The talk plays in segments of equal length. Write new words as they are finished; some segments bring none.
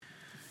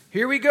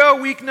Here we go,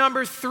 week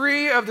number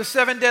 3 of the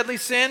 7 deadly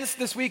sins.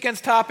 This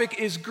weekend's topic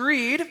is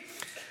greed.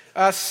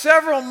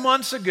 Several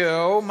months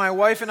ago, my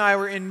wife and I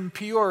were in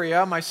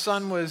Peoria. My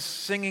son was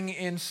singing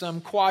in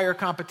some choir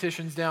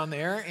competitions down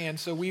there, and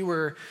so we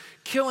were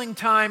killing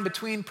time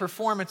between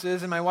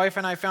performances, and my wife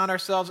and I found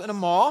ourselves in a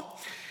mall.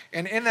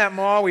 And in that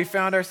mall, we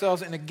found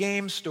ourselves in a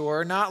game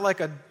store, not like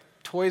a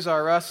Toys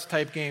R Us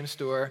type game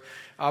store,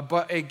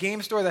 but a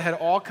game store that had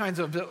all kinds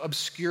of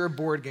obscure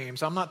board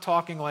games. I'm not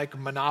talking like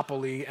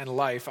Monopoly and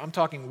Life. I'm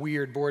talking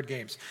weird board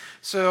games.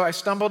 So I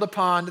stumbled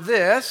upon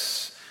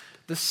this,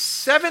 the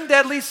 7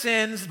 Deadly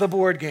Sins, the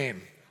board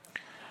game.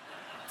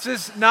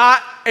 This is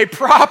not a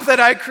prop that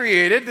I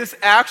created. This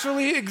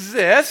actually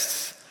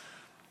exists.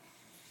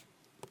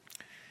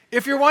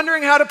 If you're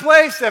wondering how to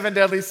play 7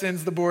 Deadly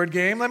Sins, the board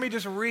game, let me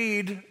just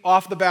read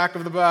off the back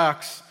of the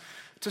box.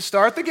 To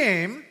start the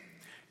game,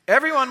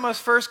 everyone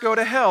must first go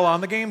to hell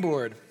on the game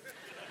board.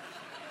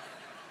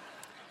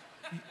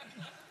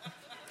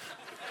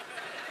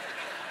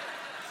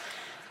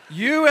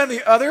 You and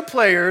the other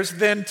players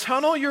then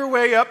tunnel your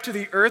way up to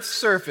the Earth's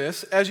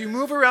surface. As you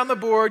move around the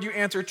board, you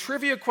answer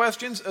trivia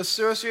questions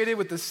associated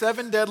with the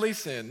 7 deadly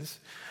sins.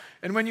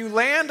 And when you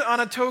land on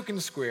a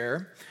token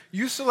square,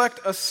 you select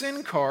a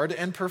sin card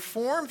and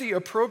perform the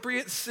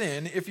appropriate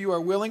sin if you are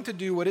willing to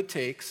do what it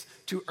takes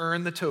to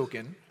earn the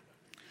token.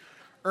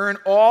 Earn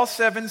all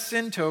 7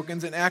 sin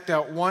tokens and act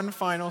out one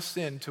final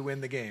sin to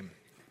win the game.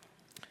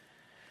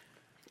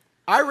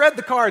 I read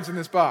the cards in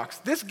this box.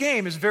 This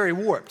game is very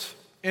warped.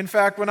 In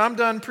fact, when I'm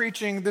done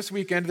preaching this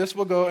weekend, this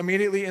will go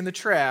immediately in the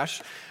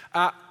trash.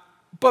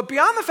 But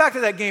beyond the fact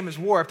that that game is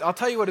warped, I'll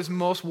tell you what is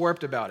most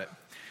warped about it.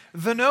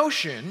 The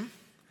notion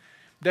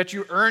that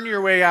you earn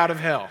your way out of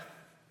hell.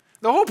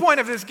 The whole point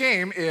of this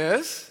game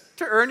is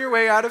to earn your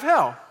way out of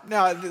hell.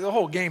 Now, the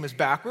whole game is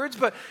backwards,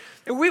 but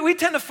we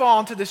tend to fall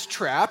into this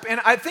trap,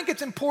 and I think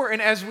it's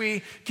important as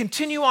we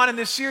continue on in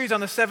this series on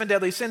the 7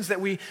 deadly sins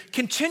that we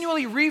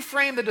continually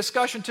reframe the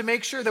discussion to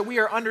make sure that we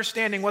are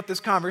understanding what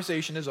this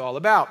conversation is all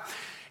about.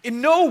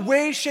 In no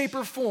way, shape,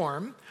 or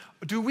form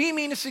do we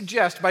mean to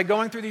suggest by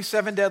going through these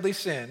 7 deadly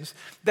sins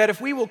that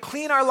if we will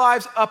clean our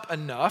lives up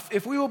enough,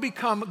 if we will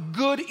become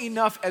good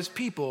enough as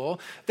people,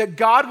 that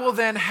God will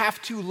then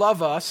have to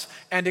love us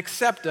and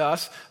accept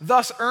us,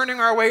 thus earning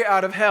our way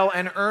out of hell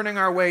and earning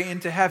our way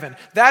into heaven.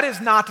 That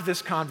is not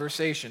this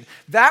conversation.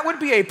 That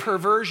would be a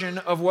perversion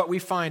of what we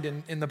find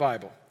in the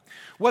Bible.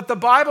 What the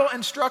Bible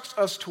instructs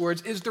us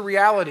towards is the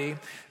reality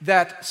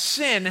that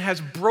sin has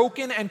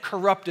broken and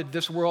corrupted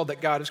this world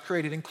that God has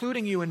created,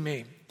 including you and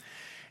me.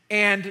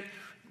 And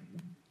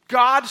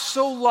God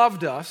so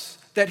loved us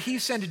that he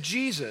sent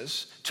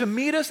Jesus to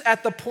meet us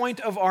at the point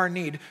of our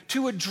need,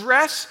 to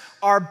address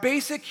our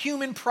basic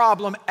human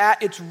problem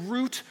at its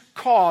root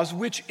cause,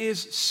 which is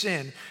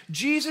sin.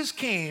 Jesus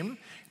came,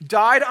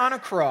 died on a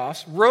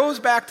cross, rose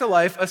back to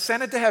life,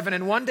 ascended to heaven,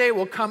 and one day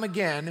will come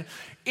again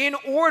in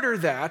order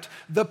that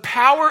the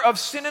power of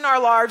sin in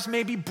our lives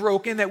may be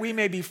broken, that we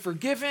may be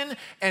forgiven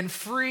and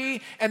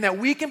free, and that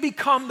we can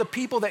become the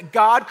people that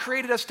God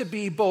created us to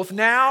be both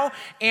now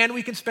and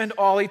we can spend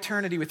all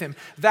eternity with him.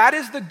 That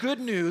is the good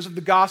news of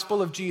the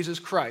gospel of Jesus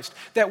Christ,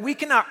 that we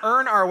cannot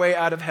earn our way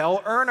out of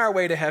hell, earn our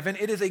way to heaven.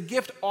 It is a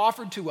gift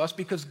offered to us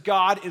because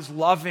God is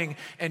loving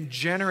and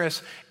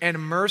generous and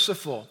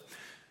merciful.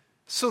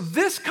 So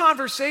this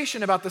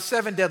conversation about the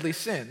 7 deadly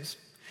sins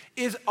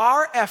is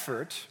our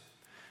effort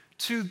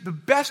to the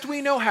best we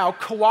know how,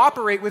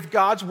 cooperate with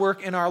God's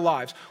work in our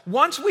lives.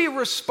 Once we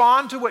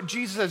respond to what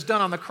Jesus has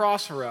done on the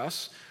cross for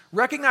us,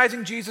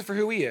 recognizing Jesus for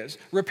who he is,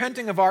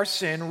 repenting of our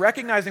sin,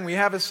 recognizing we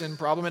have a sin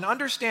problem, and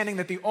understanding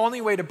that the only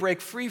way to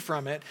break free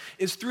from it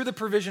is through the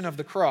provision of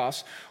the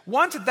cross,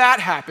 once that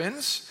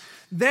happens,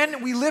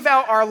 then we live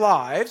out our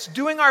lives,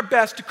 doing our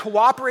best to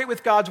cooperate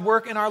with God's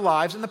work in our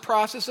lives in the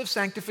process of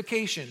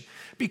sanctification,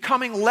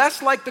 becoming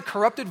less like the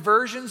corrupted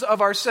versions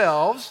of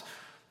ourselves,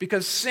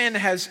 because sin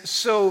has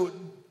so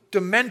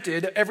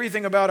demented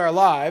everything about our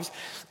lives,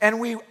 and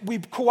we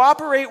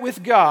cooperate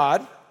with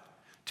God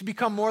to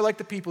become more like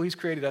the people he's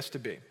created us to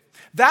be.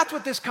 That's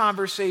what this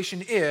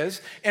conversation is,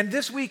 and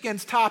this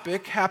weekend's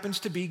topic happens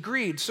to be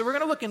greed. So we're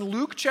going to look in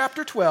Luke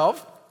chapter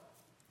 12.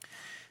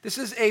 This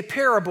is a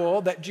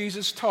parable that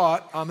Jesus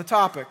taught on the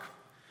topic.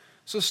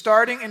 So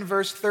starting in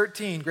verse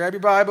 13, grab your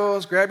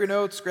Bibles, grab your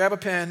notes, grab a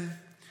pen.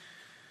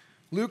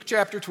 Luke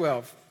chapter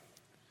 12.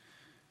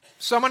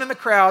 Someone in the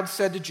crowd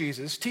said to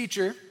Jesus,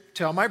 "Teacher,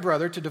 tell my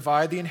brother to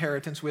divide the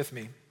inheritance with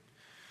me."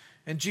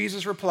 And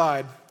Jesus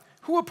replied,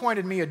 "Who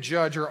appointed me a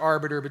judge or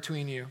arbiter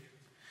between you?"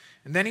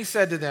 And then he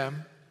said to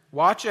them,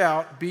 "Watch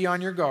out, be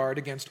on your guard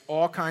against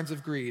all kinds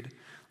of greed.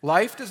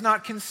 Life does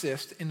not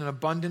consist in an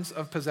abundance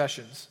of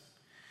possessions."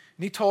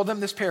 And he told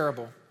them this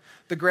parable.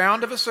 The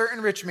ground of a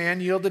certain rich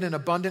man yielded an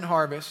abundant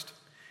harvest.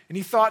 And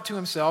he thought to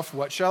himself,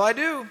 "What shall I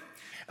do?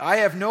 I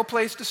have no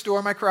place to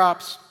store my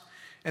crops."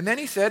 And then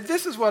he said,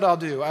 "This is what I'll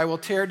do. I will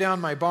tear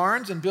down my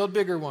barns and build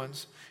bigger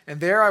ones,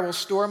 and there I will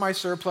store my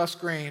surplus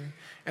grain.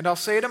 And I'll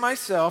say to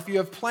myself, you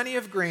have plenty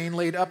of grain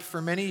laid up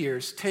for many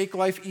years. Take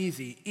life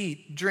easy,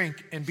 eat,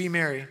 drink, and be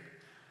merry."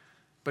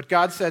 But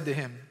God said to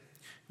him,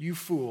 "You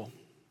fool,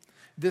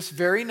 this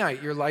very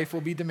night your life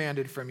will be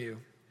demanded from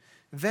you.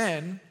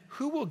 Then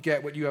who will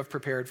get what you have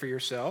prepared for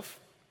yourself?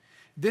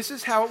 This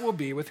is how it will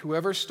be with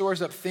whoever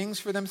stores up things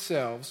for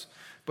themselves,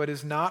 but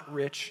is not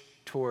rich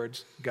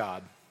towards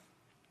God."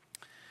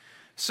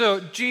 So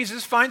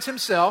Jesus finds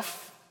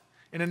himself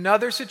in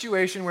another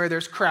situation where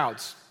there's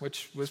crowds,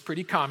 which was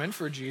pretty common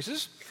for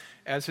Jesus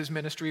as his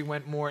ministry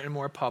went more and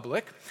more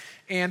public.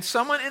 And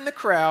someone in the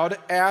crowd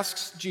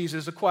asks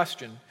Jesus a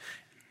question.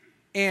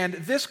 And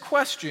this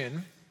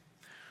question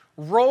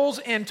rolls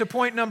into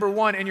point number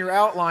 1 in your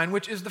outline,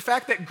 which is the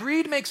fact that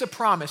greed makes a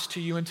promise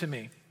to you and to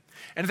me.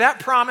 And that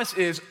promise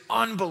is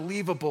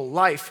unbelievable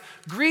life.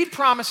 Greed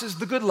promises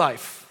the good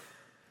life.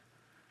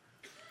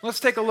 Let's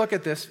take a look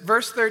at this.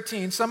 Verse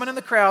 13, someone in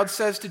the crowd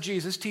says to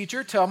Jesus,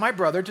 "Teacher, tell my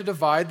brother to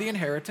divide the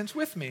inheritance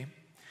with me."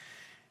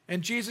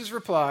 And Jesus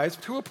replies,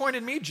 "Who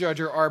appointed me judge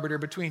or arbiter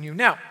between you?"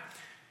 Now,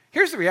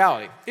 here's the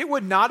reality. It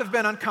would not have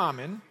been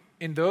uncommon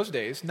in those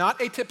days, not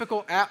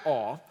atypical at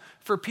all,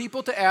 for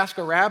people to ask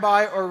a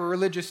rabbi or a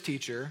religious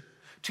teacher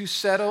to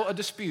settle a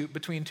dispute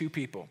between two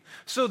people.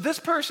 So this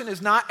person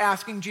is not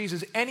asking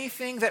Jesus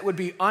anything that would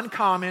be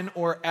uncommon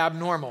or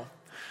abnormal.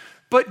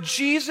 But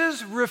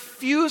Jesus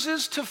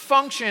refuses to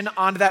function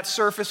on that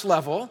surface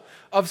level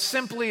of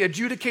simply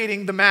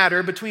adjudicating the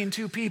matter between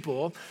two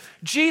people.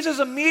 Jesus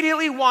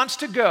immediately wants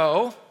to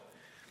go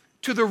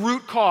to the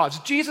root cause.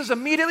 Jesus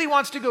immediately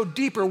wants to go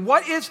deeper.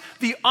 What is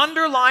the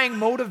underlying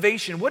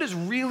motivation? What is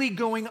really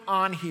going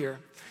on here?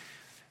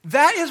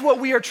 That is what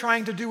we are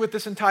trying to do with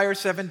this entire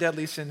 7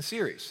 Deadly Sins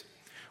series.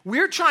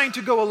 We're trying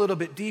to go a little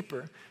bit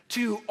deeper,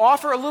 to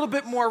offer a little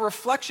bit more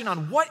reflection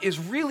on what is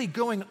really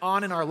going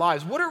on in our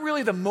lives. What are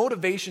really the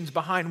motivations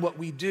behind what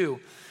we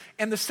do?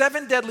 And the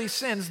 7 Deadly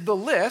Sins, the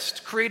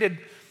list created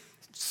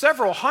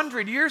several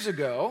hundred years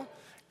ago,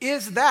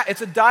 is that.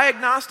 It's a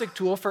diagnostic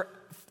tool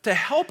to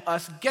help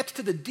us get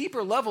to the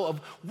deeper level of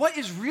what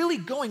is really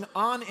going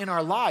on in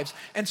our lives.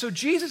 And so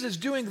Jesus is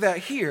doing that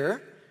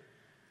here.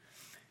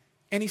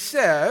 And he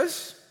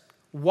says,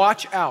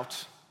 watch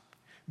out.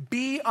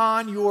 Be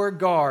on your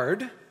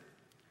guard,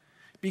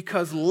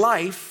 because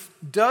life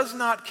does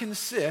not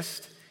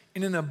consist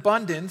in an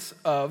abundance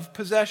of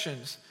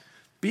possessions.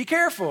 Be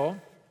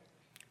careful.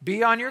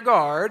 Be on your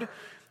guard.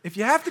 If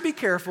you have to be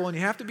careful and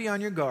you have to be on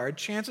your guard,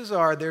 chances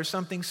are there's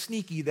something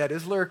sneaky that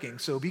is lurking.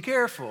 So be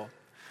careful.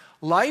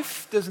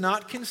 Life does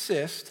not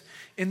consist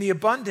in the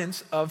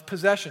abundance of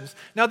possessions.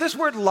 Now, this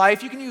word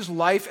life, you can use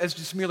life as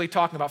just merely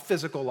talking about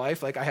physical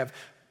life, like I have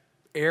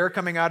air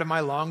coming out of my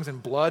lungs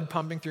and blood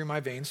pumping through my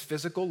veins,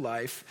 physical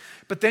life.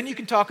 But then you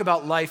can talk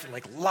about life,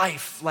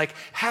 like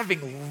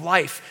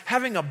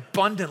having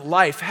abundant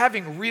life,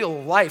 having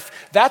real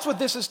life. That's what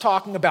this is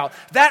talking about.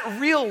 That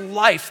real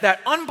life,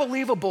 that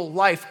unbelievable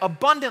life,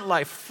 abundant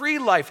life, free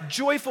life,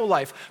 joyful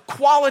life,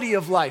 quality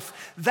of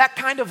life, that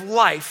kind of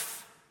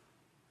life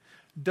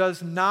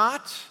does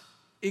not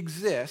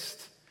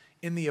exist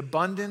in the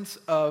abundance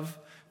of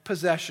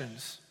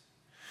possessions.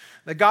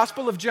 The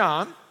Gospel of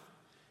John,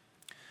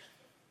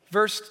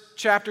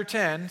 chapter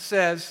 10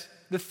 says,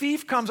 "The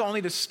thief comes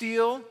only to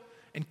steal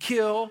and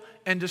kill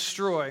and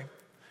destroy.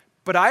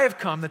 But I have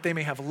come that they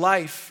may have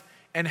life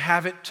and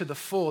have it to the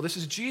full." This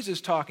is Jesus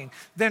talking.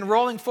 Then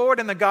rolling forward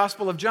in the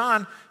Gospel of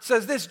John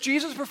says this,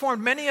 "Jesus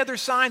performed many other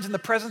signs in the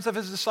presence of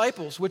his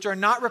disciples, which are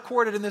not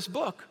recorded in this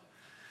book.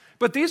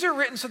 But these are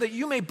written so that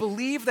you may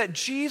believe that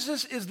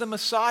Jesus is the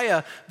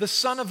Messiah, the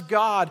Son of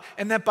God,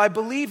 and that by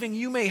believing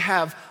you may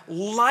have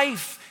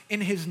life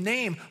in his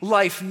name.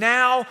 Life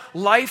now,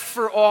 life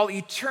for all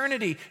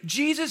eternity."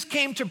 Jesus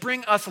came to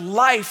bring us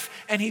life,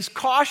 and he's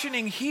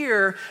cautioning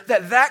here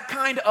that that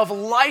kind of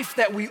life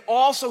that we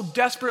all so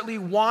desperately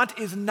want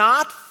is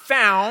not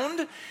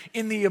found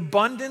in the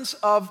abundance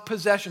of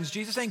possessions.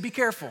 Jesus is saying, be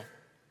careful.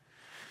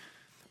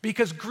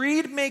 Because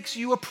greed makes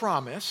you a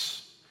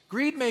promise,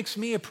 greed makes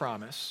me a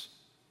promise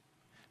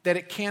that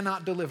it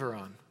cannot deliver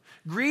on.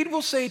 Greed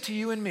will say to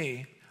you and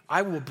me,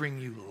 I will bring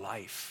you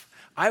life.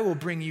 I will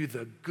bring you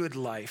the good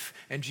life.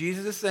 And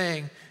Jesus is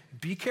saying,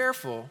 be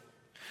careful,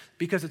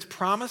 because it's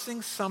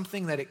promising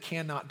something that it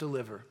cannot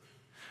deliver.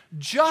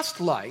 Just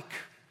like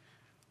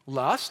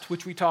lust,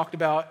 which we talked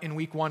about in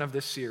week 1 of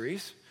this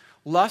series,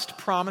 lust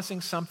promising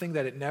something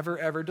that it never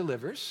ever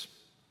delivers.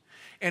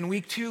 And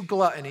week 2,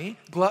 gluttony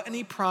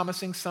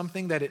promising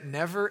something that it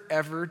never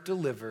ever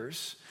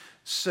delivers.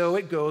 So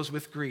it goes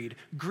with greed.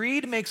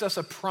 Greed makes us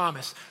a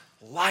promise.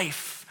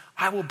 Life.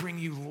 I will bring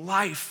you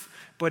life.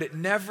 But it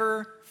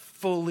never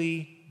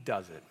fully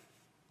does it.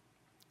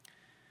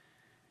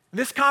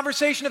 This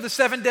conversation of the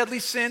 7 deadly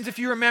sins, if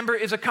you remember,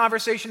 is a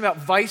conversation about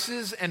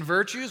vices and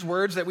virtues,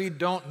 words that we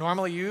don't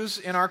normally use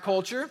in our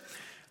culture.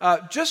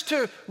 Just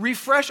to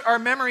refresh our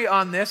memory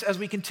on this as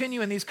we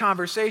continue in these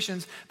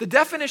conversations, the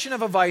definition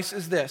of a vice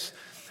is this.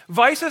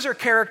 Vices are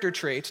character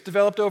traits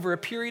developed over a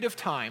period of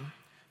time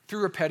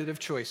through repetitive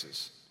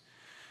choices.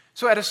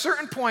 So at a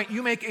certain point,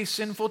 you make a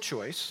sinful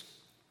choice,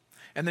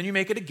 and then you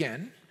make it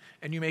again,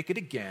 and you make it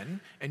again,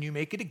 and you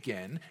make it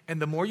again,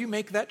 and the more you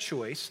make that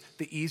choice,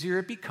 the easier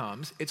it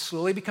becomes. It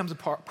slowly becomes a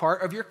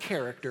part of your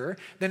character,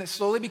 then it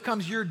slowly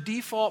becomes your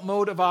default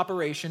mode of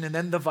operation, and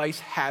then the vice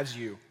has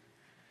you.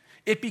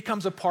 It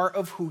becomes a part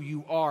of who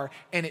you are,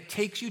 and it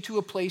takes you to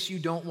a place you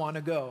don't want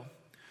to go.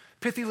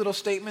 Pithy little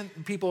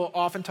statement people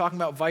often talking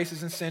about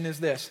vices and sin is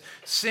this: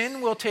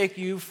 sin will take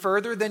you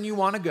further than you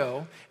want to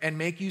go and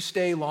make you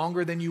stay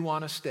longer than you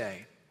want to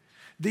stay.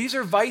 These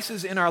are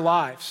vices in our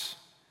lives,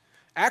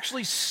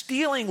 actually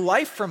stealing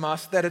life from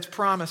us that it's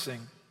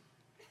promising.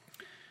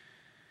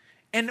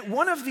 And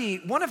one of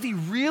the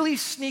really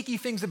sneaky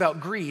things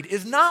about greed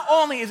is not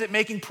only is it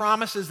making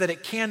promises that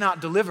it cannot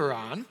deliver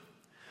on,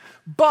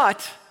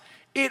 but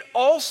it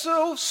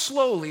also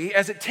slowly,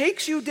 as it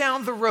takes you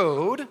down the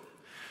road,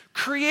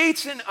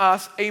 creates in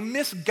us a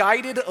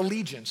misguided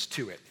allegiance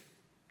to it.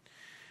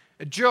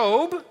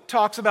 Job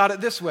talks about it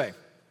this way: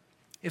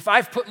 if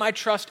I've put my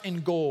trust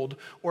in gold,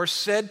 or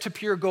said to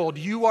pure gold,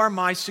 you are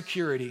my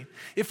security.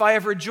 If I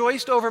have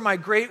rejoiced over my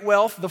great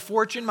wealth, the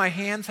fortune my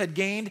hands had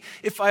gained,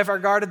 if I have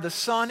regarded the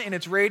sun in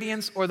its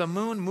radiance, or the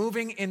moon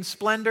moving in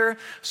splendor,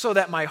 so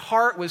that my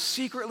heart was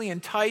secretly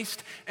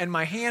enticed, and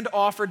my hand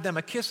offered them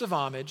a kiss of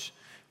homage,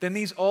 then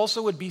these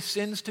also would be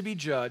sins to be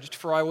judged,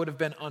 for I would have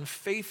been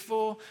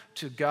unfaithful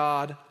to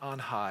God on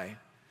high.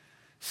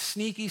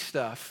 Sneaky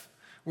stuff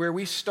where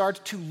we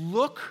start to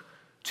look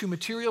to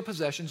material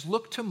possessions,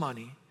 look to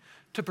money,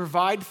 to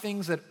provide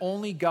things that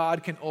only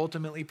God can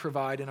ultimately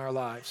provide in our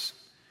lives.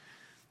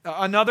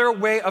 Another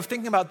way of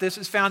thinking about this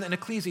is found in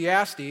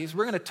Ecclesiastes.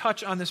 We're going to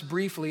touch on this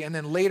briefly, and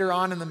then later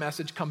on in the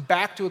message, come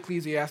back to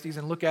Ecclesiastes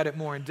and look at it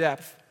more in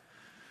depth.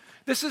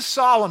 This is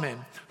Solomon,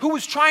 who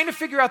was trying to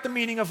figure out the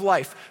meaning of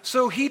life.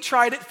 So he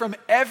tried it from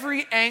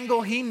every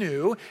angle he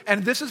knew,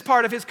 and this is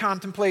part of his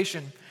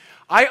contemplation.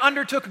 I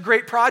undertook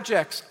great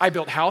projects. I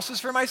built houses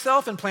for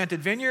myself and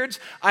planted vineyards.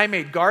 I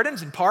made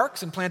gardens and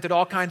parks and planted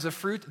all kinds of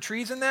fruit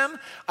trees in them.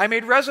 I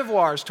made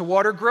reservoirs to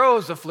water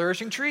groves of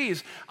flourishing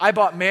trees. I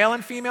bought male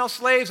and female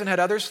slaves and had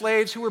other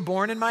slaves who were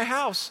born in my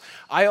house.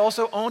 I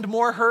also owned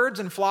more herds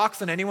and flocks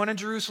than anyone in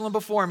Jerusalem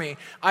before me.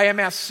 I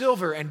amassed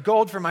silver and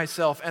gold for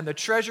myself and the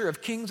treasure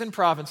of kings and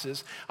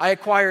provinces. I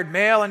acquired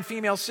male and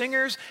female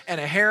singers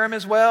and a harem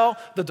as well,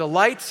 the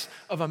delights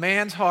of a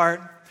man's heart.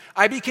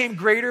 I became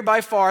greater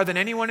by far than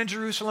anyone in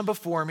Jerusalem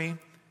before me.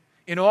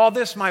 In all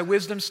this, my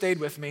wisdom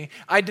stayed with me.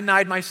 I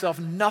denied myself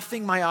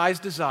nothing my eyes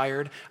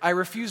desired. I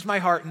refused my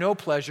heart no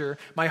pleasure.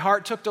 My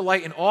heart took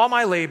delight in all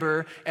my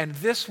labor, and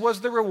this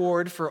was the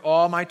reward for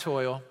all my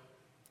toil.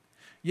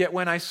 Yet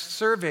when I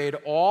surveyed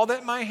all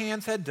that my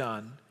hands had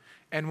done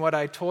and what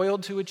I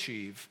toiled to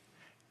achieve,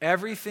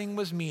 everything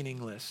was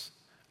meaningless,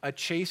 a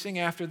chasing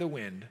after the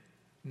wind.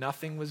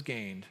 Nothing was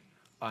gained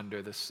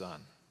under the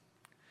sun.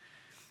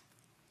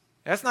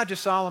 That's not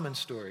just Solomon's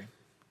story.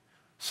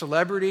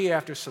 Celebrity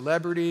after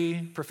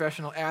celebrity,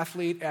 professional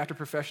athlete after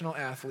professional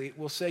athlete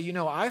will say,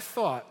 I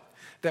thought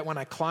that when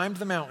I climbed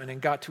the mountain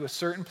and got to a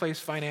certain place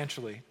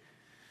financially,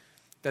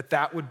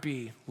 that would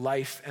be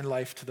life and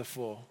life to the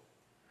full.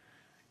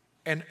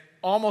 And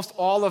almost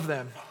all of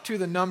them, to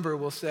the number,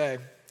 will say,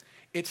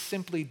 it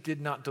simply did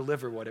not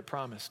deliver what it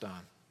promised on.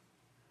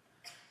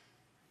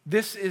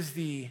 This is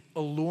the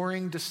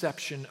alluring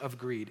deception of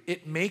greed.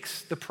 It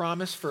makes the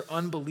promise for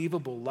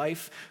unbelievable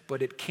life,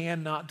 but it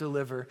cannot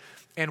deliver.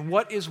 And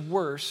what is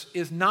worse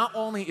is not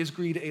only is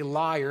greed a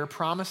liar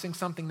promising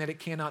something that it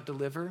cannot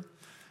deliver,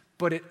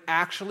 but it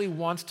actually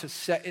wants to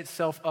set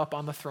itself up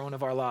on the throne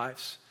of our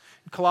lives.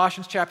 In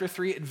Colossians chapter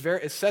 3,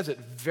 it says it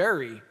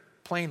very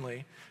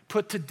plainly.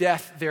 Put to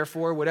death,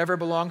 therefore, whatever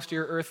belongs to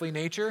your earthly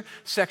nature,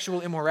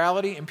 sexual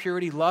immorality,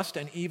 impurity, lust,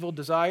 and evil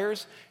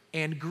desires,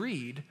 and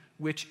greed,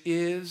 which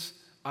is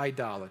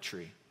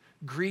idolatry.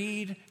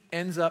 Greed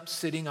ends up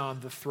sitting on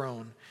the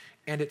throne,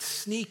 and it's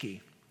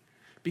sneaky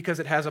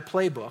because it has a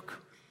playbook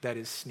that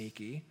is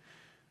sneaky.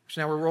 So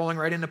now we're rolling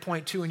right into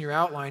point 2 in your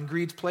outline,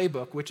 greed's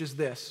playbook, which is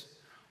this: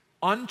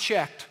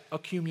 unchecked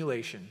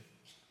accumulation.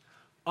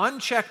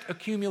 Unchecked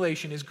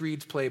accumulation is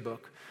greed's playbook.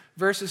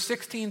 Verses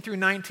 16 through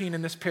 19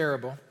 in this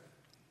parable.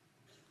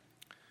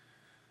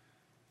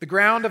 The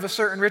ground of a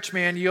certain rich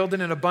man yielded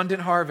an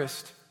abundant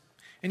harvest.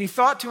 And he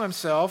thought to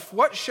himself,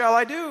 what shall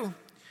I do?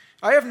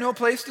 I have no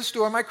place to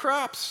store my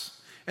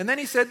crops. And then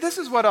he said, this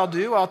is what I'll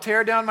do. I'll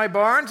tear down my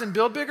barns and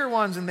build bigger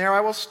ones, and there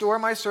I will store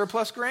my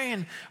surplus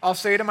grain. I'll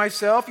say to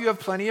myself, you have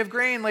plenty of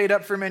grain laid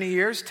up for many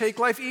years. Take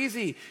life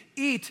easy.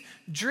 Eat,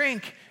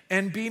 drink,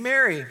 and be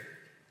merry.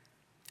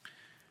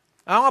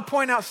 I want to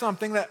point out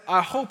something that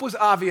I hope was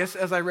obvious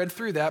as I read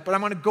through that, but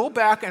I'm going to go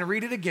back and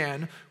read it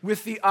again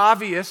with the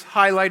obvious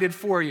highlighted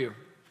for you.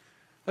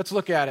 Let's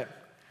look at it.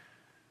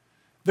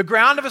 The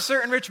ground of a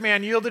certain rich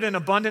man yielded an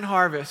abundant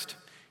harvest.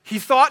 He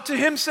thought to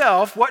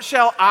himself, what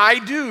shall I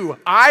do?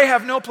 I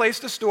have no place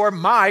to store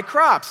my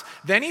crops.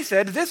 Then he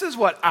said, this is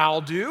what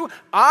I'll do.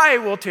 I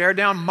will tear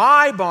down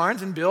my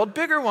barns and build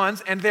bigger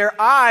ones, and there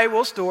I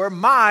will store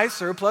my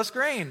surplus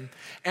grain.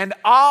 And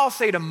I'll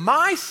say to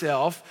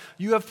myself,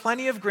 you have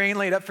plenty of grain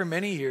laid up for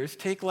many years.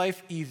 Take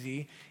life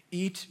easy,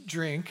 eat,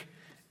 drink,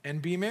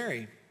 and be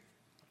merry.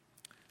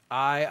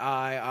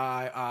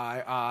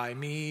 I,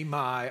 me,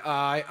 my,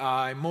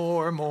 I,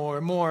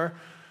 more.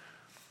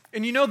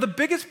 And you know, the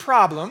biggest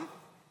problem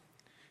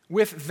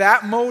with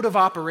that mode of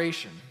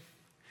operation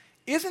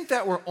isn't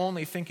that we're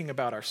only thinking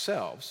about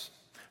ourselves.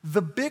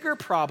 The bigger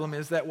problem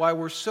is that while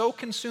we're so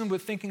consumed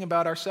with thinking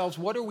about ourselves,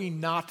 what are we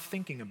not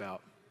thinking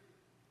about?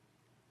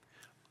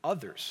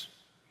 Others.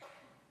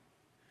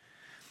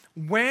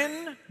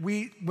 When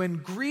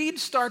greed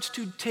starts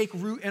to take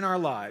root in our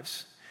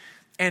lives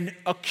and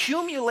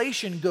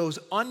accumulation goes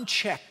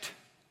unchecked,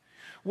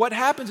 what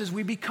happens is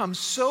we become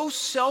so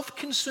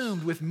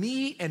self-consumed with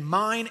me and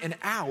mine and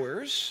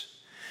ours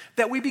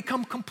that we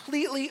become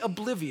completely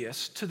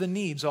oblivious to the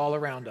needs all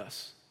around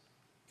us,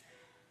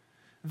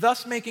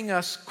 thus making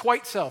us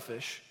quite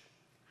selfish,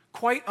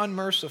 quite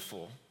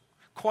unmerciful,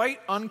 quite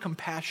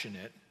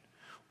uncompassionate,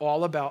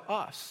 all about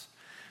us.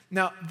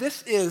 Now,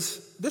 this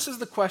is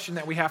the question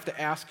that we have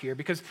to ask here,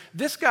 because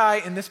this guy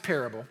in this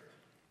parable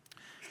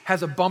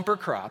has a bumper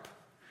crop,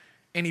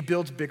 and he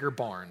builds bigger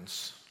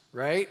barns,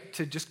 right,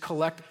 to just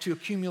to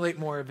accumulate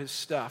more of his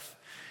stuff.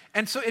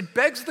 And so it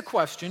begs the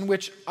question,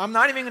 which I'm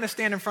not even going to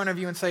stand in front of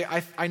you and say,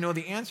 I know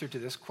the answer to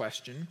this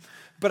question,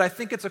 but I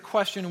think it's a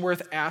question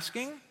worth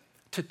asking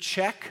to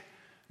check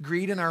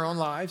greed in our own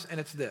lives, and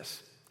it's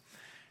this: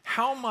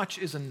 how much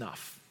is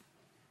enough?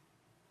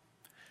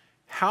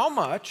 How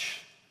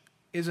much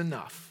is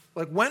enough?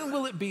 Like, when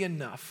will it be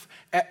enough?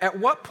 At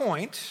what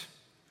point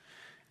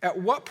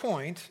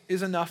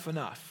is enough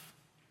enough?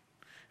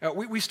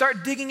 We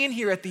start digging in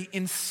here at the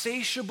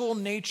insatiable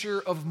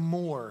nature of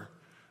more.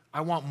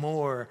 I want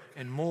more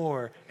and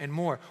more and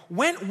more.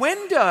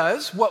 When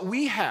does what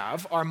we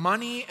have, our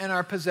money and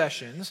our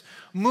possessions,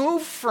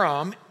 move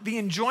from the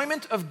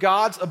enjoyment of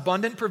God's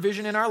abundant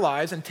provision in our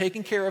lives and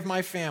taking care of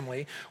my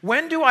family?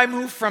 When do I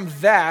move from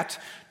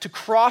that to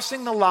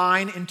crossing the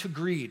line into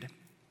greed?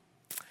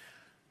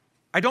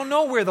 I don't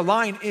know where the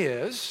line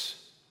is.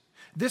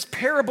 This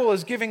parable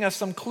is giving us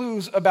some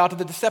clues about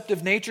the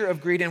deceptive nature of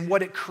greed and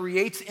what it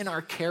creates in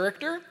our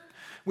character,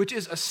 which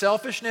is a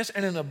selfishness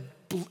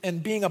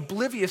and being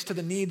oblivious to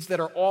the needs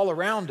that are all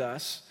around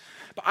us.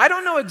 But I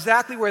don't know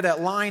exactly where that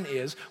line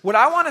is. What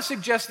I want to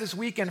suggest this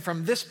weekend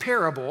from this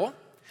parable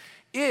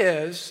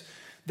is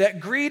that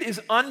greed is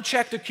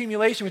unchecked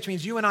accumulation, which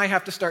means you and I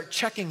have to start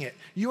checking it.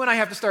 You and I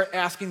have to start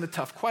asking the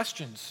tough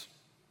questions.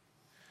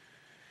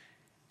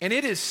 And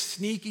it is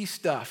sneaky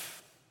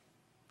stuff.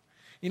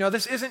 You know,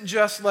 this isn't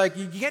just like,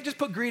 you can't just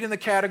put greed in the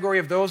category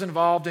of those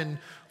involved in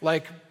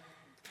like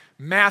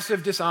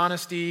massive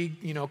dishonesty,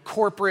 you know,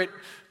 corporate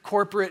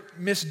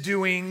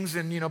misdoings,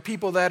 and, you know,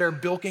 people that are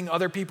bilking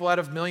other people out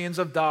of millions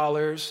of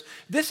dollars.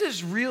 This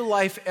is real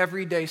life,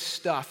 everyday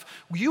stuff.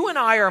 You and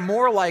I are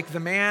more like the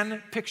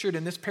man pictured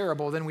in this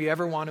parable than we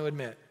ever want to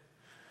admit.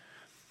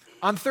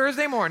 On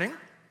Thursday morning,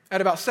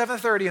 at about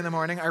 7:30 in the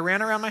morning, I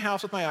ran around my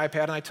house with my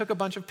iPad and I took a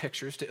bunch of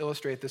pictures to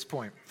illustrate this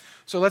point.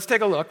 So let's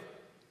take a look.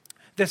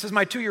 This is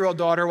my 2-year-old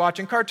daughter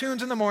watching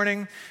cartoons in the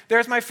morning.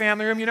 There's my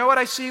family room. You know what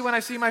I see when I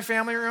see my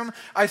family room?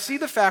 I see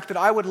the fact that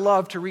I would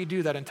love to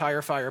redo that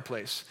entire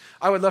fireplace.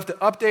 I would love to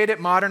update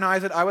it,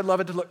 modernize it. I would love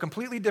it to look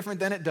completely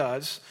different than it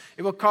does.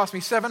 It will cost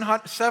me several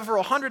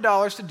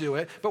 $100s to do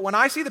it. But when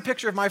I see the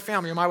picture of my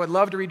family room, I would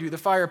love to redo the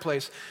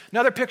fireplace.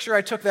 Another picture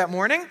I took that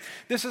morning.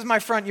 This is my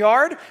front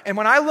yard. And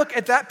when I look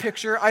at that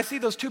picture, I see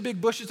those 2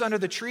 big bushes under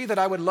the tree that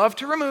I would love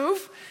to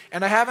remove.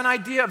 And I have an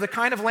idea of the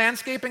kind of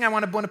landscaping I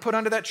want to put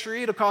under that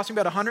tree. It'll cost me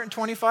about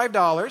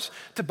 $125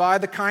 to buy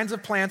the kinds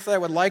of plants that I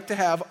would like to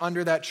have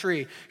under that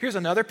tree. Here's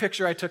another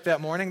picture I took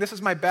that morning. This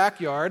is my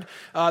backyard.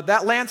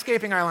 That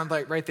landscaping island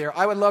right there,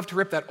 I would love to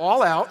rip that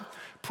all out,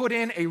 put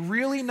in a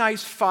really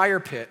nice fire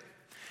pit,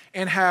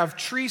 and have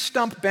tree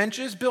stump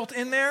benches built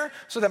in there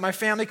so that my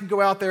family can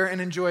go out there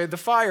and enjoy the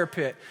fire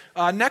pit.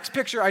 Next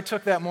picture I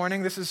took that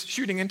morning, this is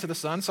shooting into the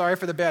sun, sorry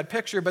for the bad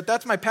picture, but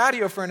that's my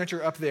patio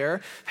furniture up there.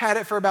 Had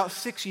it for about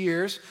 6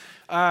 years.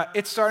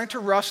 It's starting to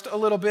rust a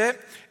little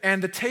bit,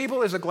 and the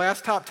table is a glass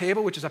top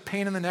table, which is a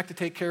pain in the neck to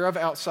take care of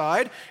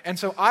outside, and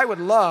so I would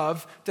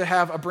love to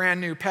have a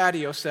brand new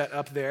patio set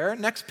up there.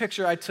 Next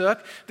picture I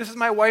took, this is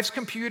my wife's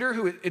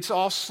computer, it's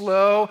all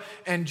slow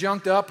and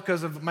junked up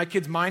because of my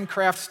kids'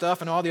 Minecraft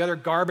stuff and all the other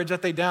garbage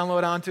that they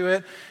download onto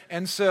it,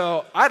 and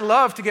so I'd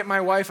love to get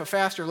my wife a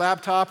faster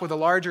laptop with a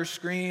larger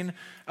screen.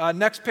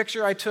 Next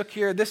picture I took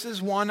here, this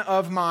is one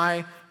of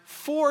my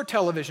 4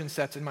 television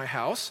sets in my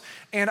house,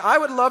 and I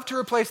would love to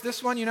replace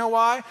this one. You know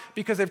why?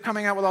 Because they're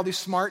coming out with all these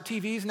smart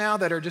TVs now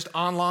that are just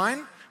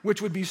online,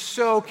 which would be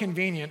so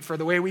convenient for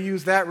the way we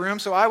use that room.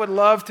 So I would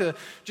love to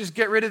just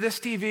get rid of this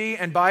TV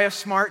and buy a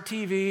smart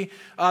TV.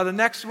 The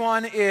next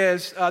one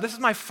is, this is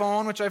my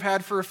phone, which I've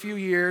had for a few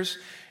years,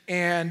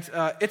 and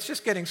it's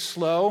just getting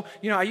slow.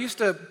 You know, I used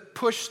to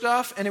push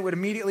stuff and it would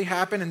immediately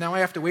happen, and now I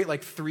have to wait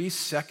like 3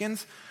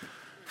 seconds.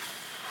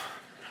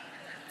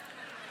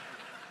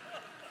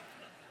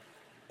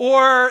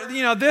 Or,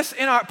 you know, this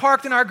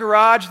parked in our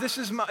garage. This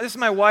is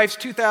my wife's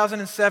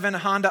 2007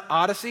 Honda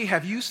Odyssey.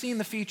 Have you seen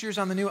the features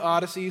on the new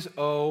Odysseys?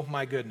 Oh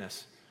my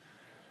goodness.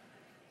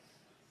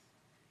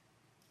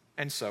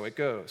 And so it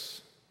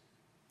goes.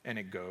 and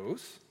it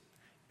goes,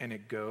 and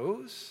it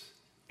goes,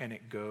 and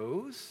it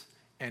goes,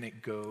 and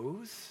it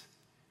goes.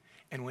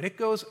 And when it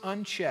goes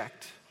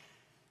unchecked,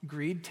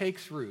 greed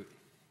takes root.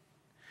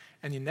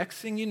 And the next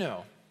thing you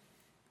know,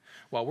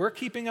 while we're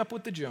keeping up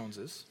with the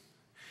Joneses,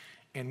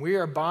 and we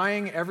are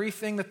buying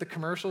everything that the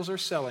commercials are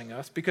selling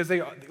us, because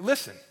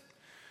listen,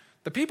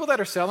 the people that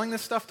are selling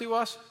this stuff to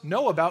us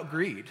know about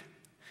greed.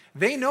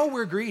 They know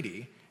we're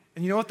greedy.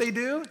 And you know what they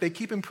do? They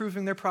keep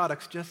improving their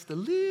products just a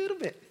little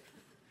bit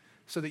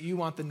so that you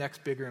want the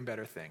next bigger and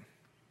better thing.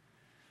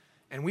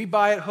 And we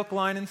buy it hook,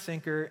 line, and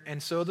sinker,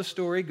 and so the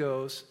story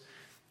goes,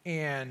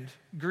 and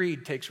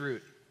greed takes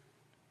root.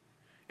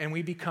 And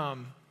we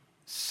become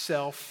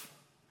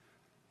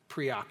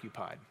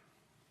self-preoccupied,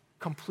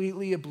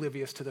 completely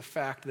oblivious to the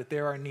fact that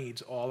there are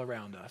needs all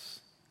around us.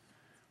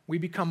 We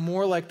become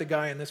more like the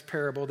guy in this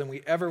parable than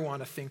we ever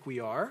want to think we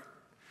are.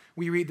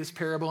 We read this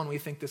parable and we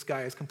think this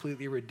guy is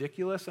completely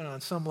ridiculous, and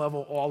on some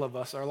level, all of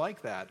us are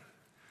like that.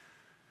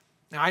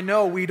 Now, I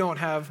know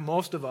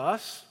most of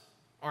us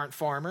aren't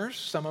farmers.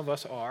 Some of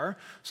us are.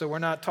 So we're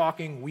not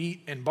talking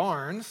wheat and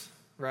barns,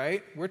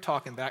 right? We're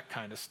talking that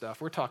kind of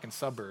stuff. We're talking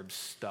suburbs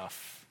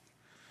stuff.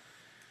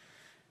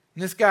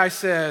 And this guy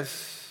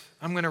says,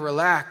 I'm going to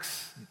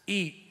relax,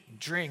 eat,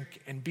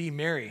 drink, and be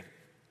merry.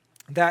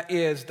 That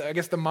is, I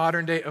guess the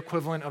modern day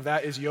equivalent of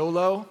that is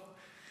YOLO.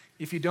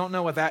 If you don't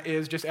know what that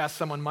is, just ask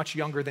someone much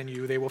younger than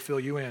you. They will fill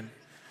you in.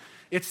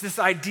 It's this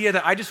idea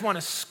that I just want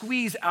to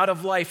squeeze out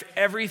of life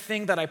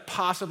everything that I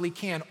possibly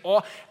can.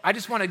 I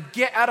just want to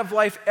get out of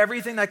life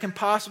everything that I can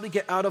possibly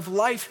get out of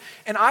life.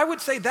 And I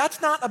would say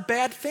that's not a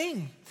bad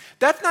thing.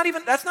 That's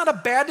not a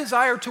bad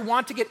desire to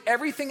want to get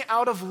everything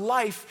out of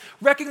life,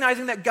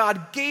 recognizing that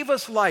God gave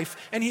us life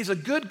and He's a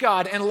good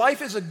God and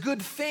life is a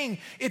good thing.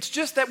 It's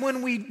just that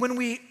when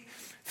we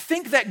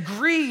think that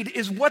greed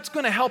is what's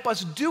going to help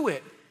us do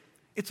it,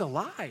 it's a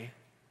lie.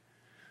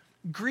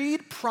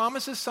 Greed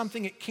promises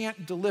something it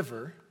can't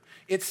deliver.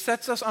 It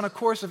sets us on a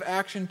course of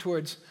action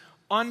towards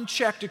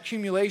unchecked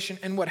accumulation,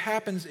 and what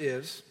happens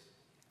is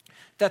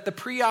that the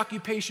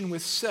preoccupation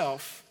with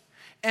self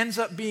ends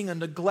up being a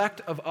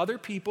neglect of other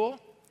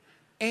people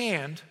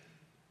and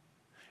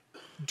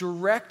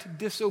direct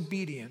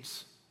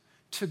disobedience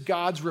to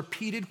God's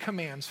repeated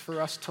commands for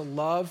us to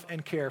love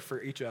and care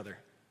for each other,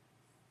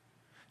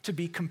 to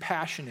be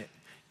compassionate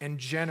and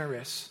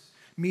generous,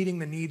 meeting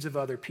the needs of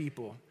other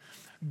people.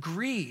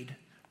 Greed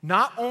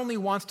not only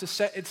wants to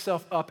set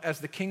itself up as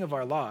the king of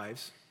our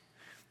lives,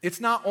 it's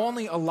not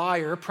only a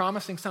liar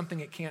promising something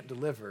it can't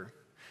deliver,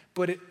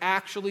 but it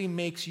actually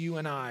makes you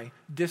and I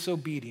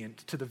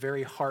disobedient to the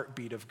very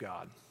heartbeat of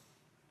God.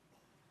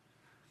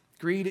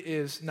 Greed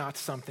is not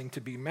something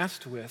to be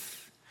messed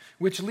with,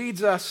 which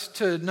leads us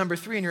to number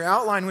 3 in your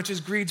outline, which is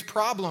greed's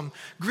problem.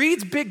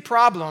 Greed's big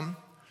problem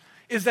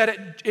is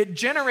that it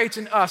generates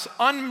in us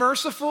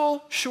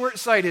unmerciful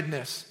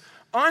short-sightedness.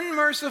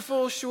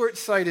 Unmerciful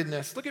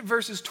short-sightedness. Look at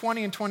verses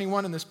 20 and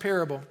 21 in this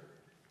parable.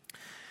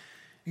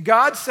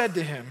 God said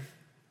to him,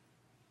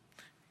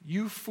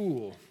 "You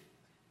fool,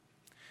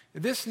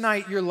 this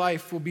night your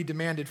life will be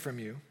demanded from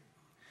you.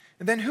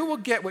 And then who will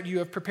get what you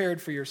have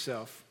prepared for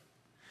yourself?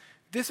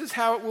 This is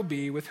how it will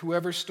be with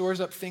whoever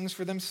stores up things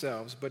for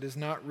themselves, but is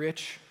not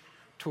rich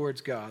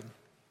towards God."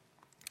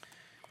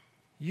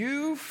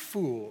 You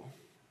fool.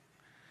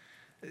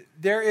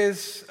 There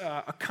is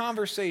a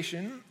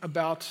conversation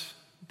about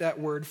that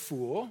word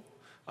fool,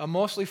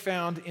 mostly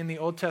found in the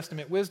Old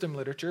Testament wisdom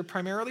literature,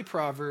 primarily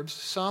Proverbs,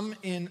 some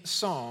in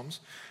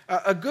Psalms.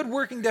 A good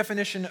working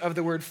definition of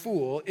the word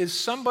fool is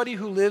somebody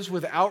who lives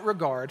without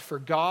regard for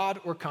God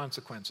or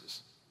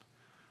consequences.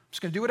 I'm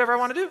just going to do whatever I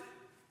want to do. I'm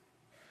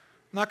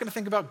not going to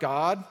think about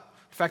God,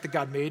 the fact that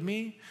God made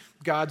me,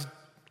 God's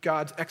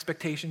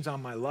expectations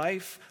on my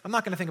life. I'm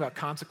not going to think about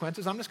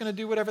consequences. I'm just going to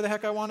do whatever the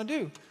heck I want to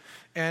do.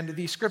 And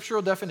the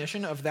scriptural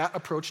definition of that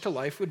approach to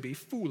life would be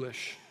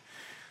foolish.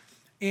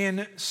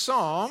 In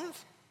Psalm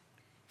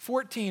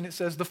 14, it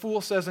says, "The fool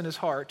says in his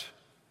heart,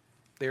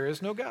 there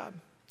is no God."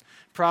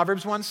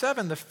 Proverbs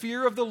 1:7, "The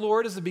fear of the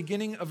Lord is the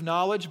beginning of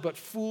knowledge, but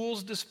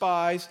fools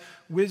despise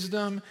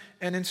wisdom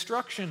and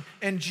instruction."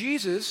 And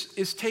Jesus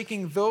is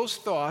taking those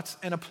thoughts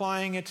and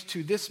applying it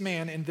to this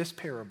man in this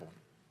parable.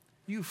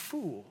 You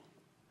fool.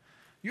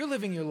 You're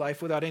living your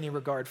life without any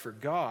regard for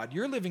God.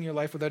 You're living your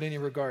life without any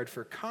regard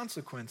for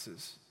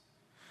consequences.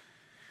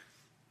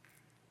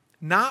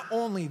 Not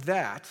only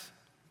that,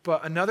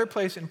 but another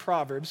place in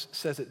Proverbs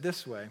says it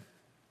this way: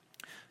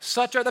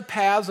 "Such are the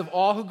paths of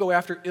all who go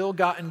after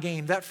ill-gotten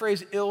gain." That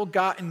phrase,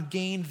 ill-gotten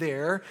gain,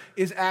 there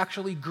is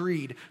actually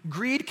greed.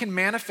 Greed can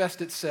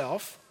manifest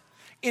itself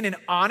in an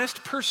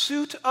honest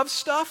pursuit of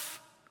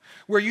stuff,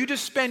 where you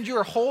just spend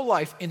your whole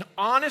life in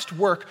honest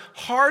work,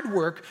 hard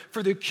work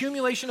for the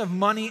accumulation of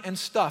money and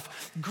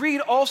stuff. Greed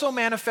also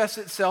manifests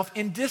itself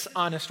in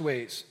dishonest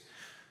ways,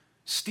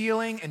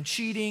 stealing and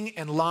cheating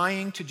and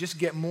lying to just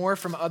get more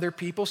from other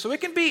people. So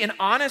it can be an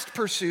honest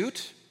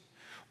pursuit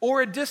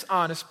or a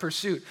dishonest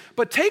pursuit.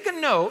 But take a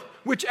note,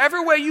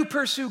 whichever way you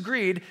pursue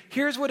greed,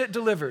 here's what it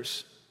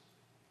delivers.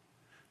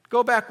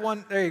 Go back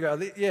one, there you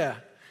go, yeah.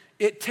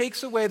 it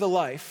takes away the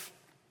life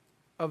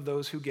of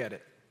those who get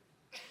it.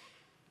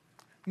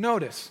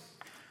 Notice,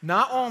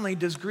 not only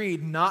does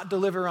greed not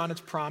deliver on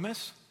its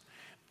promise,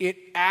 it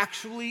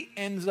actually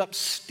ends up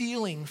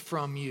stealing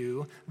from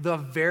you the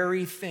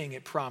very thing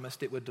it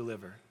promised it would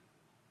deliver.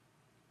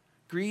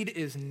 Greed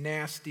is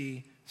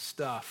nasty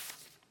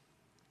stuff.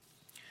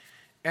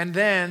 And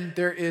then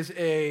there is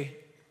a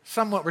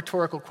somewhat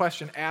rhetorical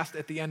question asked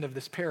at the end of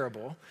this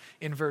parable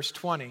in verse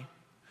 20.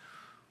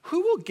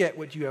 Who will get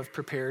what you have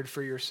prepared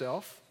for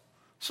yourself?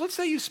 So let's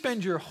say you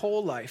spend your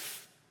whole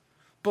life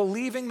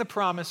believing the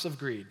promise of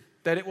greed,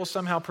 that it will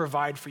somehow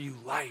provide for you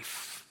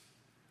life.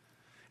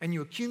 And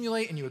you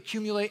accumulate, and you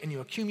accumulate, and you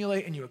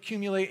accumulate, and you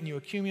accumulate, and you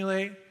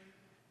accumulate,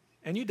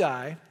 and you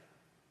die.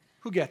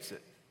 Who gets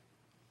it?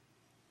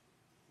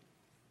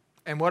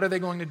 And what are they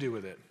going to do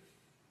with it?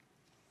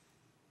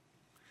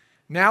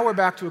 Now we're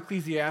back to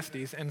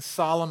Ecclesiastes and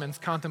Solomon's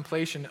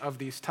contemplation of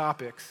these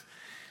topics.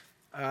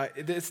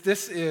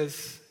 This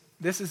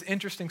is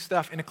interesting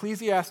stuff. In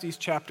Ecclesiastes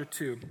chapter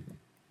 2,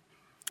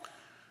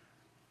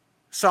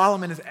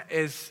 Solomon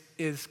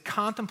is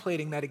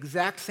contemplating that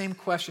exact same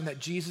question that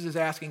Jesus is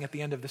asking at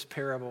the end of this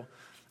parable.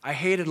 I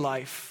hated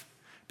life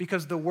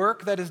because the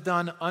work that is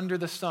done under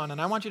the sun,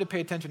 and I want you to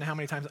pay attention to how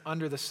many times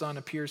under the sun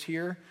appears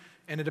here,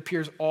 and it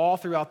appears all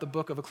throughout the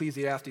book of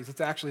Ecclesiastes.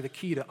 It's actually the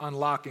key to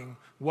unlocking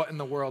what in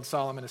the world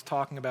Solomon is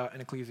talking about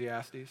in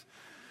Ecclesiastes.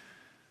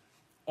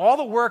 All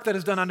the work that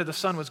is done under the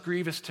sun was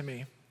grievous to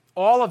me.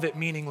 All of it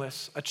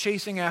meaningless, a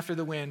chasing after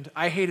the wind.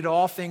 I hated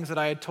all things that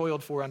I had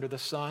toiled for under the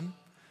sun,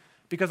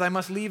 because I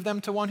must leave them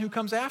to one who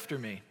comes after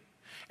me.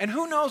 And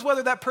who knows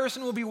whether that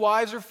person will be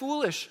wise or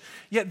foolish,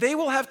 yet they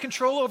will have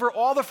control over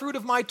all the fruit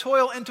of my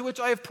toil into which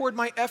I have poured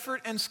my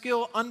effort and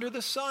skill under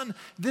the sun.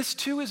 This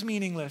too is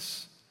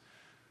meaningless.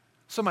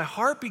 So my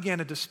heart began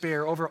to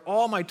despair over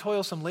all my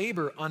toilsome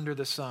labor under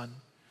the sun.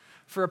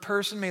 For a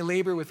person may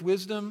labor with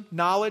wisdom,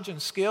 knowledge,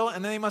 and skill,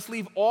 and then they must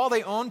leave all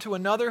they own to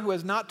another who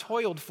has not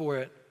toiled for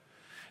it.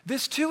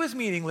 This too is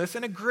meaningless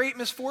and a great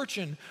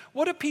misfortune.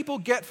 What do people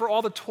get for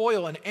all the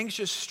toil and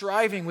anxious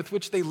striving with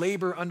which they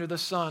labor under the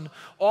sun?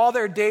 All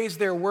their days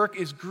their work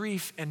is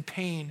grief and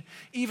pain.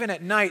 Even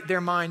at night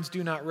their minds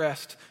do not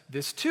rest.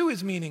 This too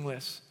is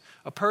meaningless.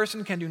 A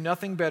person can do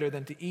nothing better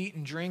than to eat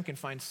and drink and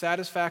find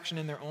satisfaction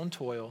in their own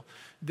toil.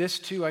 This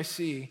too, I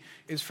see,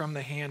 is from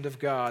the hand of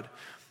God.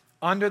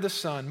 Under the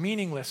sun,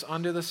 meaningless,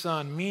 under the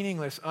sun,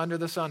 meaningless, under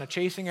the sun, a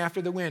chasing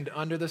after the wind,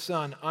 under the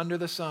sun, under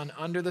the sun,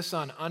 under the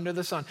sun, under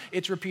the sun.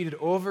 It's repeated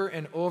over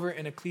and over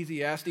in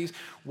Ecclesiastes.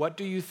 What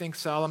do you think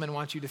Solomon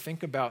wants you to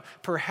think about?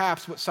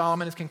 Perhaps what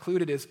Solomon has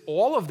concluded is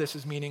all of this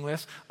is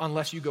meaningless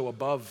unless you go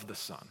above the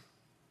sun.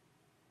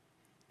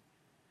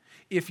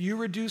 If you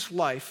reduce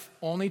life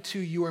only to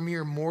your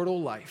mere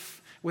mortal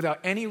life,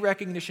 without any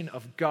recognition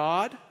of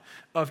God,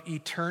 of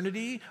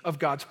eternity, of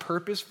God's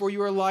purpose for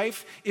your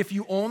life, if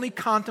you only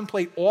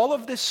contemplate all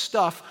of this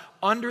stuff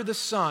under the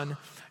sun,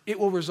 it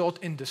will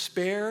result in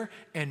despair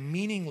and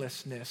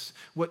meaninglessness.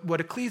 What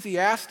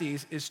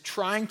Ecclesiastes is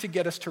trying to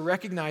get us to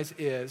recognize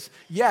is,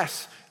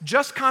 yes,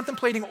 just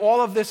contemplating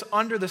all of this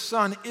under the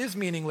sun is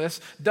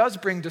meaningless, does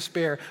bring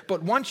despair,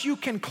 but once you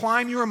can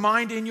climb your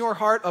mind in your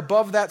heart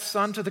above that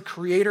sun to the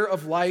creator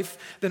of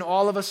life, then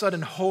all of a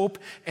sudden hope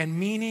and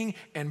meaning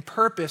and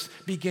purpose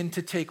begin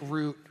to take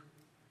root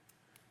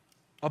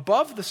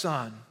above the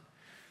sun.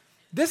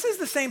 This is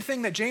the same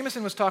thing that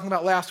Jameson was talking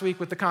about last week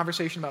with the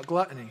conversation about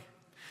gluttony.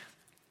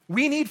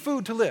 We need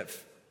food to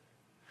live.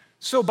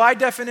 So by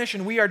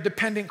definition, we are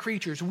dependent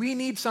creatures. We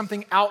need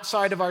something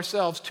outside of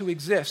ourselves to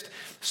exist.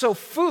 So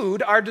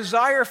food, our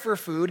desire for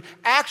food,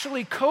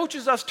 actually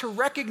coaches us to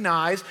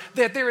recognize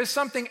that there is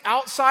something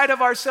outside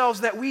of ourselves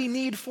that we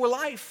need for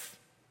life.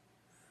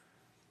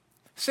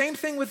 Same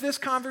thing with this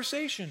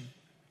conversation.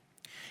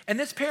 And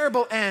this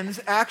parable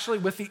ends actually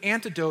with the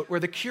antidote or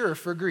the cure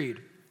for greed.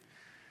 It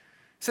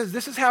says,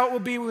 this is how it will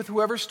be with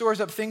whoever stores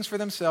up things for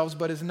themselves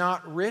but is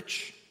not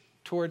rich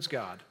towards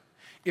God.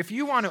 If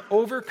you want to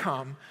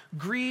overcome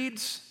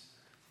greed's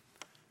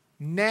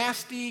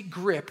nasty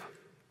grip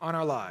on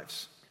our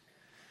lives,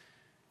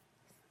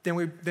 then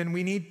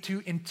we need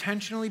to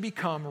intentionally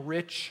become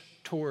rich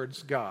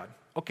towards God.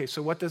 Okay,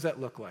 so what does that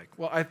look like?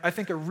 Well, I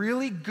think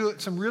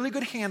some really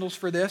good handles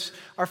for this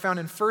are found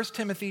in 1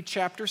 Timothy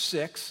chapter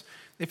 6.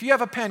 If you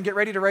have a pen, get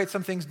ready to write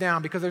some things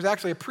down because there's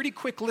actually a pretty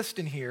quick list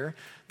in here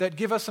that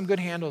give us some good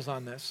handles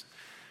on this.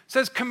 It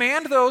says,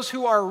 command those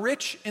who are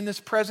rich in this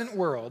present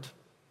world.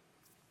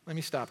 Let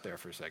me stop there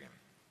for a second.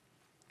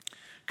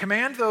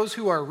 Command those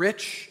who are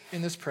rich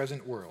in this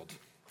present world.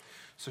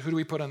 So who do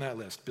we put on that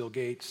list? Bill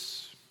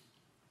Gates,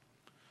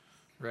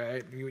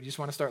 right? You just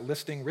want to start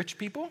listing rich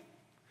people?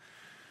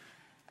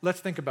 Let's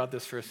think about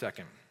this for a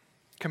second.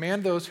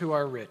 Command those who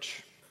are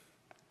rich.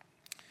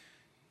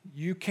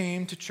 You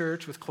came to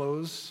church with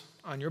clothes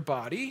on your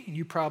body.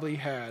 You probably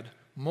had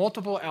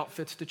multiple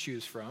outfits to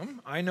choose from.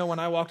 I know when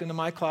I walked into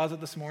my closet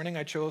this morning,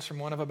 I chose from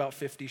one of about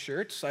 50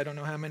 shirts. I don't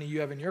know how many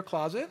you have in your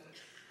closet.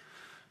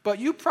 But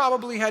you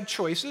probably had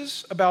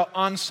choices about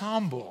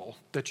ensemble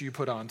that you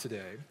put on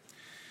today.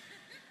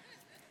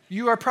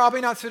 You are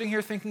probably not sitting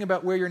here thinking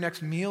about where your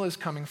next meal is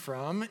coming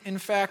from. In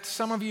fact,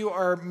 some of you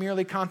are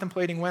merely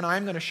contemplating when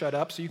I'm going to shut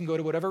up so you can go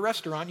to whatever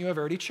restaurant you have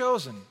already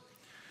chosen.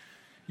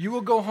 You will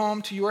go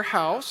home to your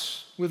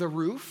house with a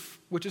roof,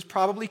 which is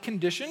probably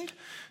conditioned.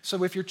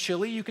 So if you're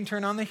chilly, you can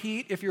turn on the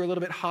heat. If you're a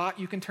little bit hot,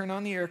 you can turn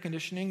on the air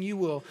conditioning. You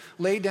will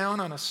lay down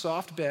on a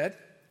soft bed.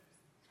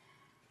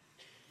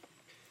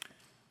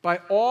 By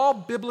all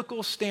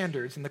biblical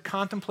standards in the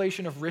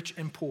contemplation of rich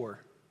and poor,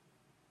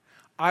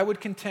 I would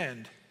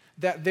contend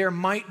that there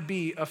might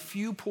be a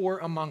few poor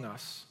among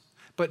us,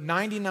 but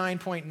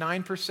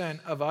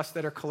 99.9% of us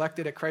that are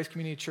collected at Christ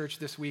Community Church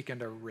this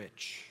weekend are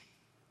rich.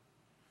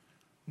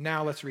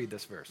 Now let's read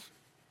this verse.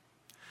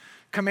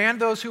 Command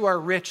those who are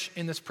rich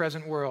in this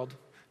present world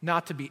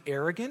not to be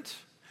arrogant,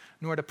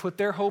 nor to put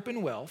their hope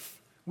in wealth,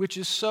 which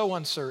is so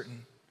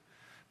uncertain,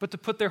 but to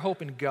put their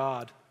hope in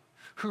God,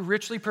 who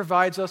richly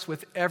provides us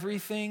with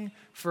everything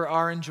for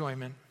our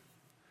enjoyment.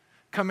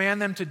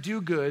 Command them to do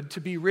good, to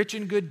be rich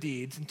in good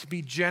deeds, and to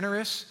be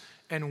generous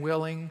and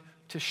willing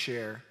to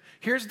share.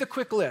 Here's the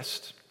quick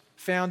list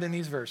found in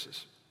these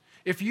verses.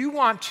 If you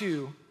want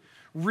to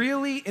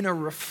really, in a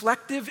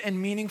reflective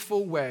and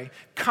meaningful way,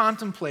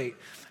 contemplate,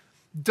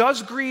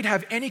 does greed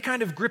have any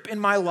kind of grip in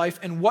my life,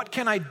 and what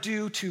can I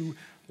do to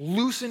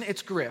loosen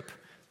its grip?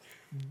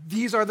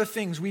 These are the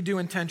things we do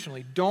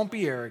intentionally. Don't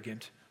be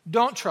arrogant.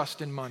 Don't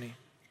trust in money.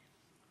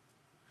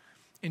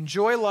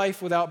 Enjoy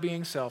life without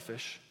being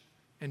selfish.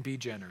 And be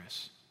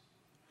generous.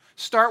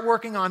 Start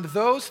working on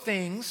those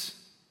things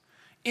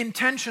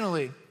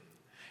intentionally.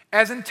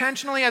 As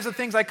intentionally as the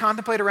things I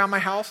contemplate around my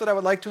house that I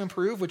would like to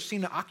improve, which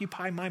seem to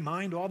occupy my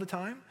mind all the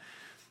time,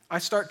 I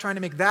start trying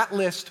to make that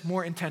list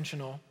more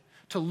intentional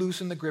to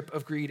loosen the grip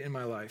of greed in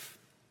my life.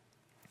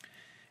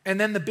 And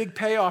then the big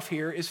payoff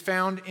here is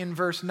found in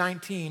verse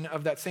 19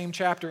 of that same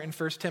chapter in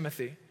 1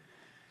 Timothy.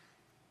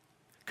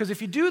 Because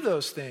if you do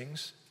those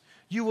things,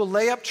 you will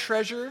lay up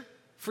treasure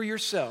for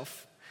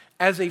yourself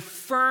as a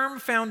firm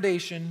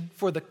foundation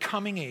for the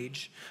coming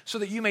age, so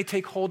that you may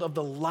take hold of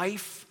the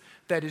life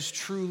that is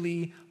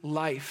truly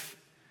life.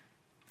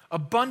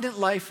 Abundant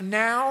life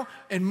now,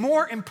 and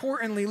more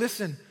importantly,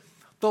 listen,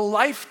 the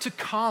life to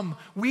come.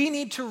 We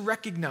need to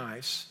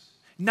recognize,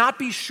 not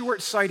be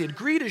short-sighted.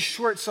 Greed is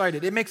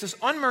short-sighted. It makes us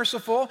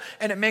unmerciful,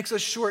 and it makes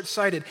us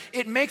short-sighted.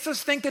 It makes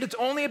us think that it's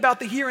only about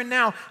the here and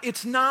now.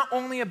 It's not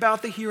only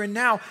about the here and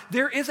now.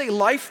 There is a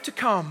life to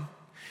come.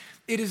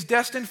 It is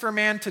destined for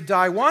man to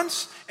die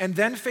once and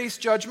then face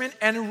judgment,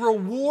 and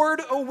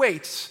reward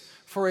awaits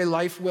for a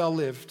life well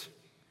lived.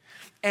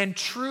 And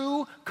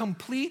true,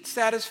 complete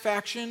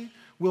satisfaction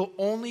will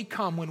only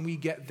come when we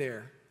get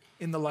there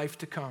in the life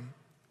to come.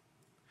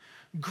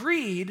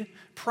 Greed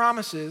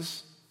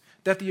promises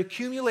that the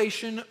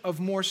accumulation of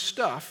more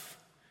stuff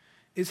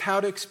is how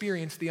to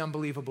experience the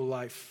unbelievable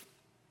life.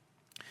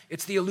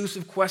 It's the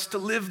elusive quest to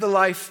live the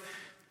life,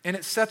 and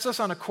it sets us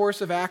on a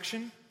course of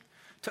action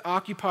to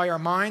occupy our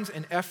minds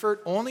and effort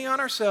only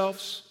on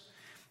ourselves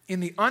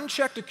in the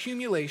unchecked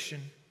accumulation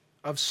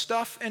of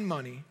stuff and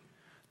money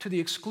to the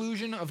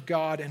exclusion of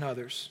God and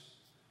others.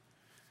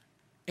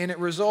 And it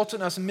results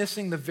in us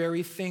missing the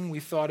very thing we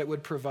thought it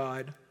would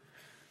provide.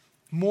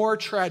 More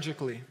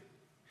tragically,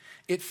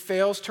 it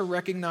fails to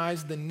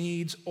recognize the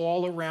needs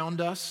all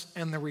around us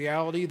and the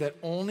reality that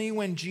only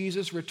when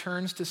Jesus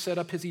returns to set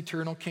up his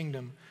eternal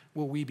kingdom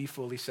will we be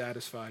fully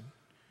satisfied.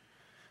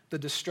 The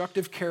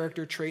destructive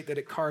character trait that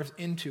it carves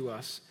into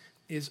us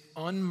is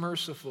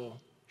unmerciful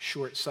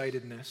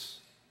short-sightedness.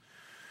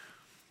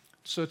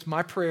 So it's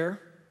my prayer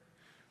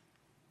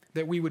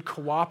that we would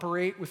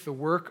cooperate with the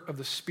work of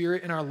the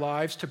Spirit in our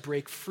lives to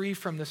break free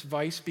from this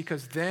vice,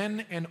 because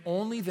then and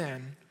only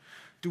then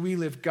do we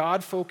live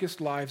God-focused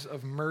lives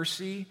of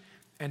mercy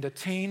and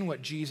attain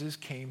what Jesus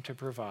came to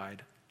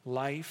provide,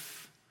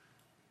 life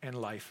and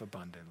life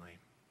abundantly.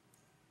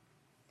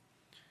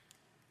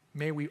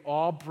 May we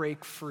all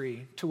break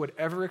free to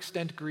whatever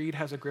extent greed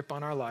has a grip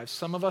on our lives,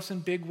 some of us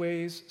in big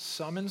ways,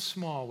 some in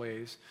small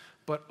ways,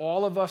 but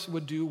all of us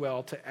would do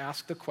well to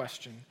ask the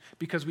question,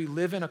 because we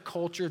live in a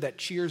culture that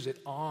cheers it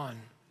on,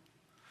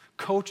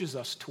 coaches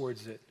us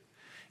towards it,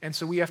 and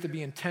so we have to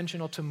be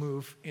intentional to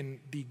move in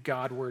the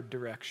Godward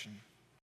direction.